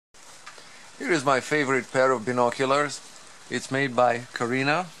Here is my favorite pair of binoculars. It's made by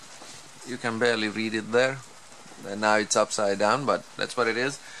Karina. You can barely read it there. And now it's upside down, but that's what it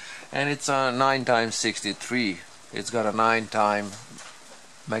is. And it's a 9x63. It's got a 9x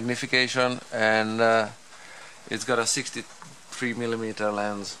magnification, and it's got a 63mm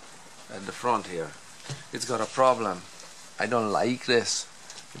lens at the front here. It's got a problem. I don't like this.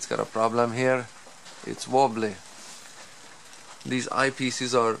 It's got a problem here. It's wobbly. These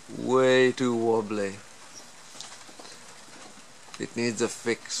eyepieces are way too wobbly. It needs a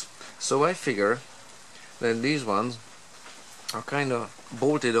fix. So I figure that these ones are kind of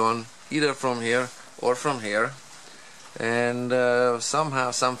bolted on either from here or from here, and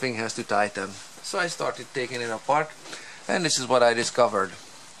somehow something has to tighten. So I started taking it apart, and this is what I discovered.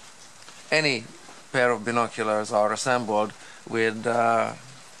 Any pair of binoculars are assembled with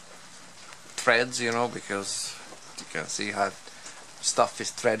threads, you know, because you can see how stuff is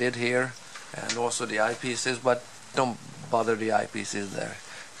threaded here, and also the eyepieces, but don't bother the eyepieces there.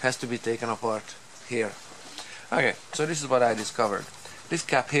 It has to be taken apart here. Okay, so this is what I discovered. This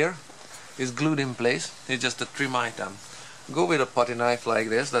cap here is glued in place. It's just a trim item. Go with a putty knife like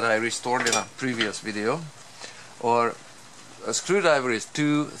this that I restored in a previous video, or a screwdriver is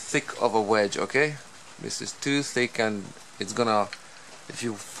too thick of a wedge, okay? This is too thick, and it's gonna, if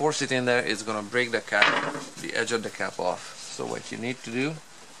you force it in there, it's gonna break the cap, the edge of the cap off. So what you need to do,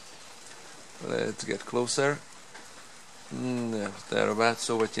 let's get closer, thereabouts.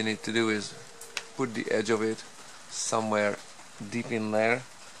 So what you need to do is put the edge of it somewhere deep in there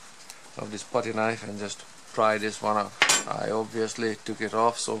of this putty knife and just pry this one up. I obviously took it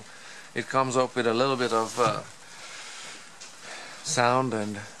off, so it comes up with a little bit of sound,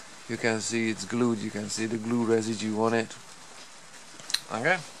 and you can see it's glued. You can see the glue residue on it.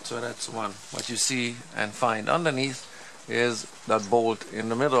 Okay, so that's one. What you see and find underneath is that bolt in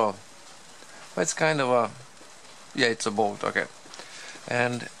the middle. It's kind of a, yeah, it's a bolt, okay.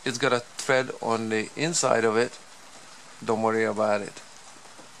 And it's got a thread on the inside of it. Don't worry about it.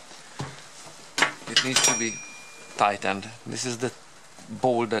 It needs to be tightened. This is the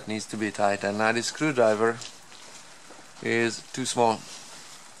bolt that needs to be tightened. Now this screwdriver is too small.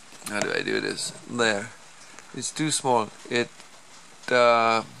 How do I do this? There. It's too small. It's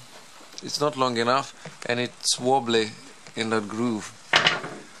not long enough, and it's wobbly in that groove.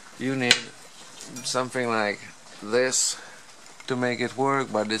 You need something like this to make it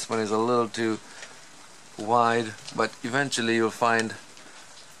work, but this one is a little too wide. But eventually you'll find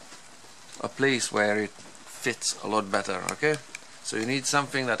a place where it fits a lot better, okay? So you need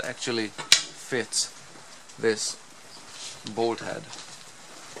something that actually fits this bolt head.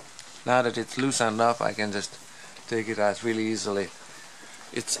 Now that it's loosened up, I can just take it out really easily.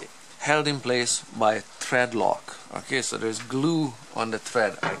 It's held in place by a thread lock. Okay, so there's glue on the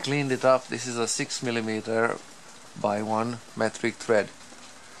thread. I cleaned it up. This is a 6mm by 1 metric thread.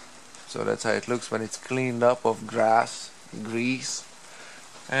 So that's how it looks when it's cleaned up of grass, grease,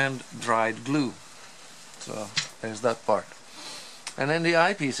 and dried glue. So there's that part. And then the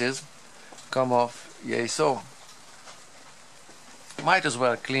eyepieces come off yay so. Might as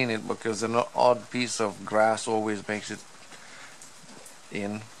well clean it, because an odd piece of grass always makes it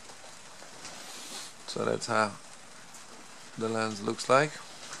in. So that's how the lens looks like.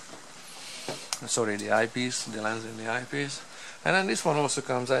 Sorry, the eyepiece, the lens in the eyepiece. And then this one also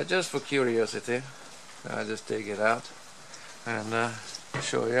comes out just for curiosity. I'll just take it out and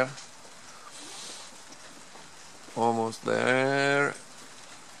show you. Almost there.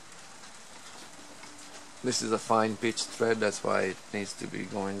 This is a fine pitch thread, that's why it needs to be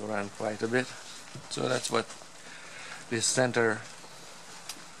going around quite a bit. So that's what this center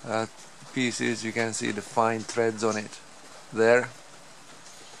piece is. You can see the fine threads on it there.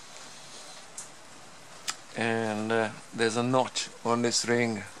 And there's a notch on this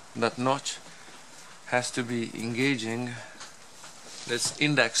ring. That notch has to be engaging this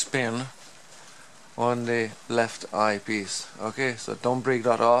index pin on the left eyepiece. Okay, so don't break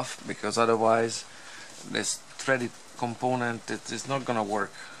that off, because otherwise this threaded component, it's not gonna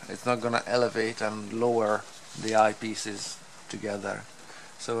work. It's not gonna elevate and lower the eyepieces together.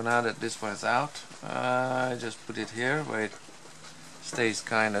 So now that this one's out, I just put it here where it stays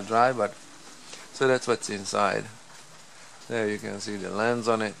kind of dry. But so that's what's inside. There you can see the lens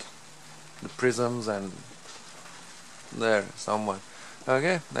on it, the prisms, and there somewhat.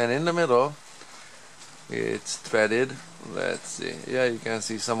 Okay, and in the middle it's threaded. Let's see, yeah, you can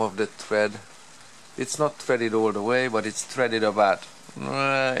see some of the thread. It's not threaded all the way, but it's threaded about.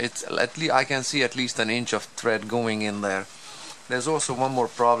 It's at least, I can see at least an inch of thread going in there. There's also one more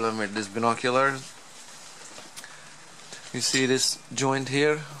problem with this binocular. You see this joint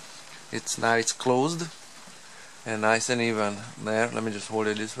here? now it's closed and nice and even. There, let me just hold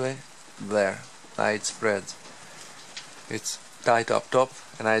it this way. There, now it spreads. It's tight up top,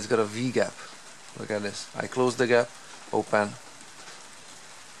 and now it's got a V gap. Look at this. I close the gap, open,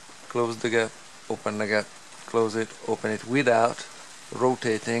 close the gap, open the gap, close it, open it, without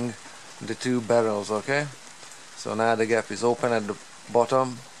rotating the two barrels. Okay, so now the gap is open at the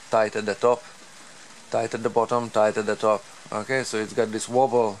bottom, tight at the top, tight at the bottom, tight at the top. Okay, so it's got this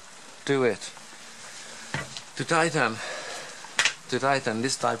wobble to it. To tighten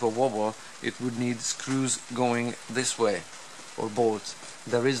this type of wobble, it would need screws going this way, or bolts.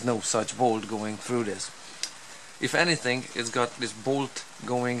 There is no such bolt going through this. If anything, it's got this bolt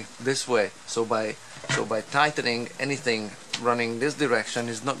going this way. So by tightening anything running this direction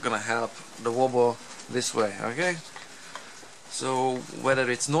is not gonna help the wobble this way. Okay. So whether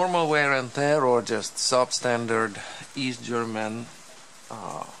it's normal wear and tear or just substandard East German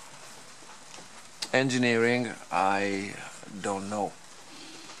engineering, I don't know.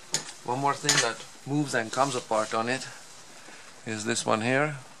 One more thing that moves and comes apart on it is this one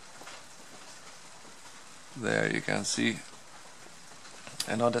here. There you can see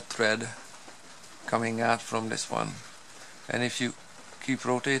another thread coming out from this one, and if you keep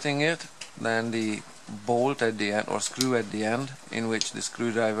rotating it, then the bolt at the end, or screw at the end, in which the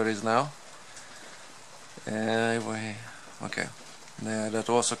screwdriver is now, okay, there, that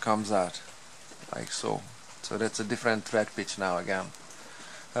also comes out like so. So that's a different thread pitch now again.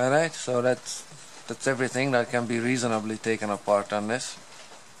 Alright, so that's everything that can be reasonably taken apart on this.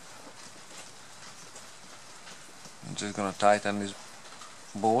 I'm just gonna tighten this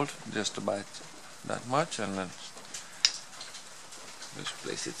bolt just about that much, and then just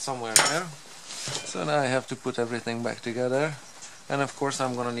place it somewhere there. So now I have to put everything back together, and of course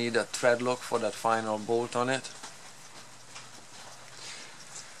I'm gonna need a thread lock for that final bolt on it.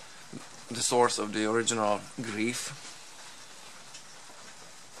 The source of the original grief.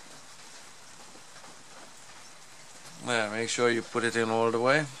 There, make sure you put it in all the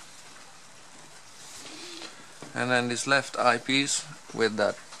way. And then this left eyepiece with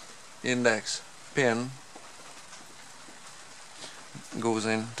that index pin goes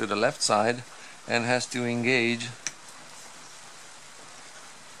into the left side and has to engage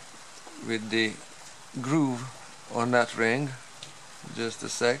with the groove on that ring. Just a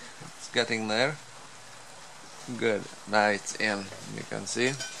sec, it's getting there. Good, now it's in. You can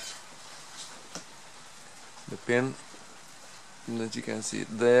see the pin that you can see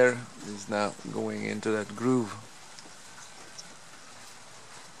there is now going into that groove.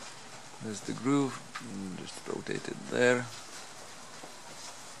 There's the groove, and just rotate it there.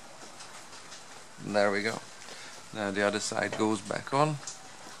 And there we go. Now the other side goes back on,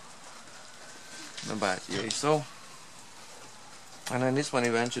 about yay so. And then this one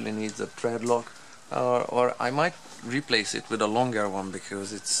eventually needs a thread lock, or I might replace it with a longer one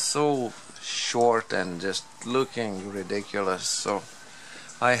because it's so short and just looking ridiculous. So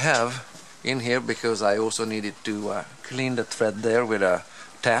I have in here, because I also needed to clean the thread there with a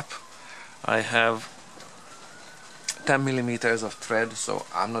tap, I have 10 millimeters of thread, so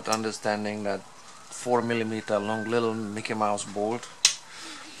I'm not understanding that 4 millimeter long little Mickey Mouse bolt.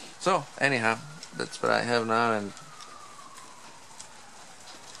 So anyhow, that's what I have now, and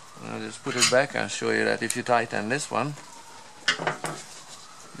I'll just put it back and show you that if you tighten this one,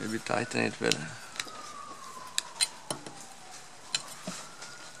 maybe tighten it with,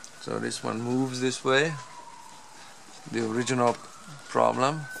 so this one moves this way, the original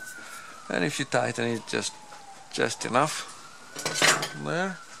problem, and if you tighten it just enough,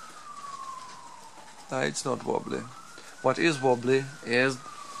 there, it's not wobbly. What is wobbly is,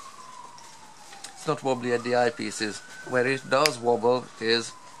 it's not wobbly at the eyepieces. Where it does wobble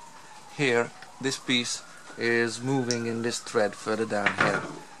is here. This piece is moving in this thread further down here.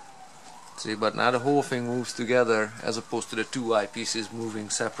 See, but now the whole thing moves together as opposed to the two eyepieces moving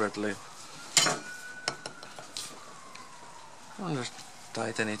separately. I'll just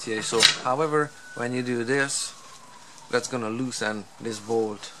tighten it here. So, however, when you do this, that's gonna loosen this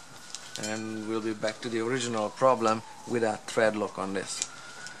bolt, and we'll be back to the original problem with that thread lock on this.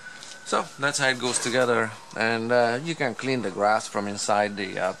 So that's how it goes together, and you can clean the grass from inside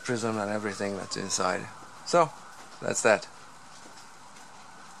the prism and everything that's inside. So that's that.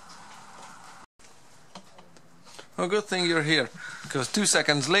 Well, good thing you're here, because 2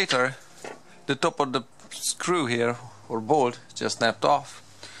 seconds later the top of the screw here, or bolt, just snapped off.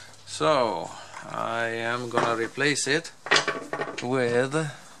 So I am gonna replace it with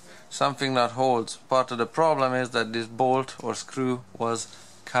something that holds. Part of the problem is that this bolt or screw was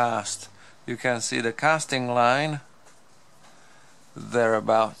cast. You can see the casting line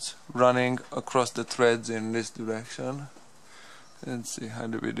thereabouts, running across the threads in this direction. Let's see, how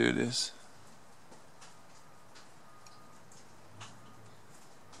do we do this?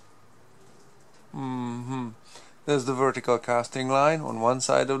 There's the vertical casting line on one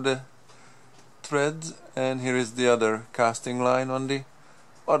side of the threads, and here is the other casting line on the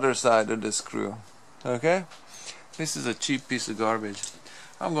other side of the screw. Okay, this is a cheap piece of garbage.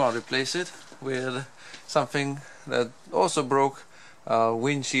 I'm gonna replace it with something that also broke, a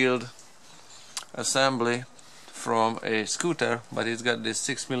windshield assembly from a scooter, but it's got this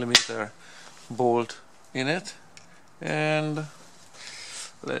 6mm bolt in it, and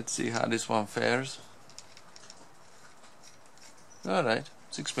let's see how this one fares. Alright,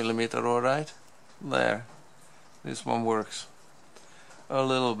 6mm, alright. There, this one works a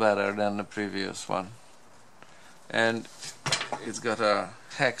little better than the previous one, and it's got a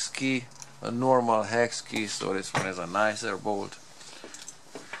hex key, a normal hex key, so this one is a nicer bolt.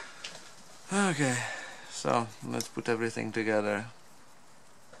 Okay, so let's put everything together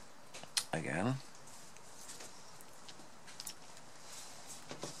again.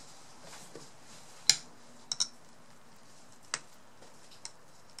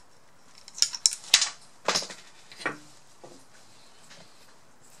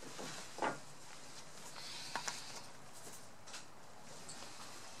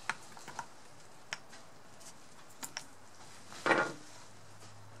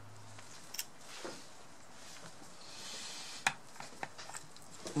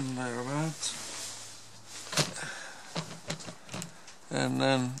 Thereabouts. And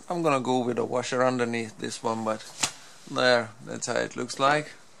then I'm gonna go with a washer underneath this one, but there, that's how it looks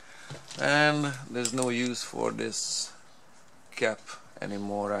like. And there's no use for this cap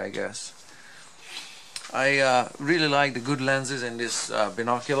anymore, I guess. I really like the good lenses in this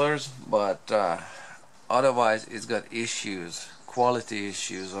binoculars, but otherwise it's got issues, quality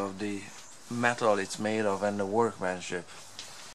issues of the metal it's made of and the workmanship.